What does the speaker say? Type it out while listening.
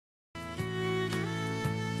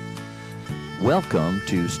Welcome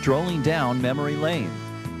to Strolling Down Memory Lane.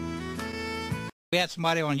 We had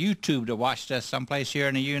somebody on YouTube that watched us someplace here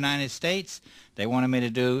in the United States. They wanted me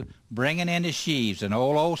to do Bringing in the Sheaves, an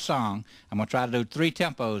old song. I'm going to try to do 3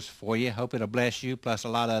 tempos for you. Hope it'll bless you, plus a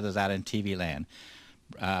lot of others out in TV land.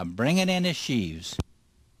 Bringing in the Sheaves.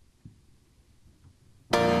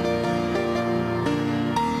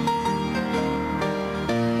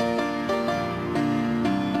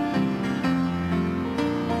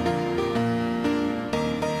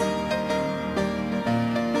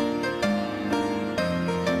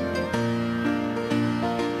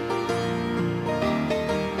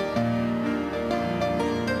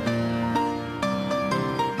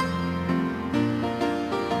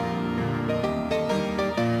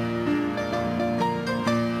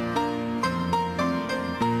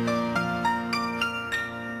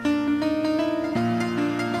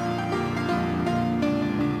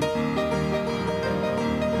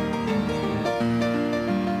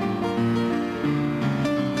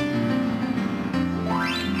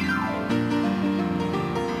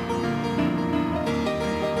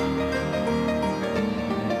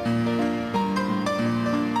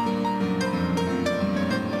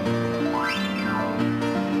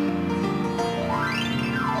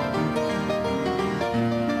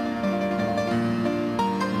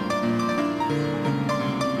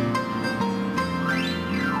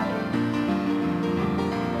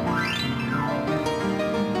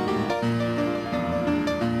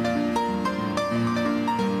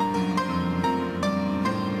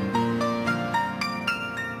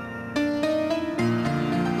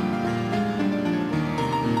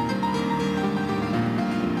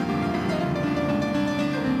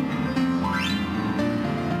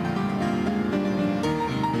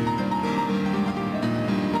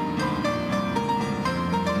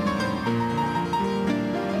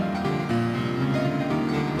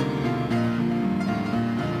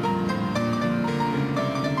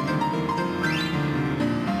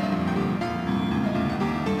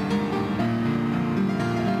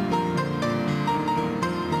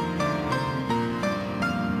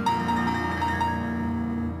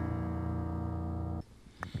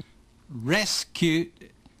 Rescue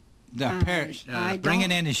the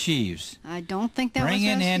Bringing in the Sheaves. I don't think that was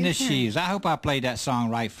Bringing in the Sheaves. Sheaves. I hope I played that song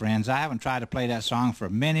right, friends. I haven't tried to play that song for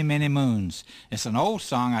many, many moons. It's an old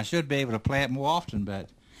song. I should be able to play it more often, but...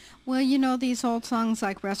 Well, you know, these old songs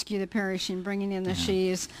like Rescue the Perishing, Bringing in the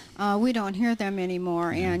Sheaves, we don't hear them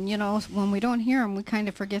anymore. And, you know, when we don't hear them, we kind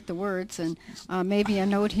of forget the words and maybe a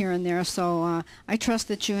note here and there. So I trust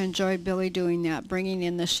that you enjoyed Billy doing that, Bringing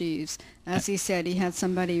in the Sheaves. As he said, he had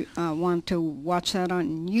somebody want to watch that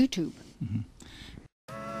on YouTube. Mm-hmm.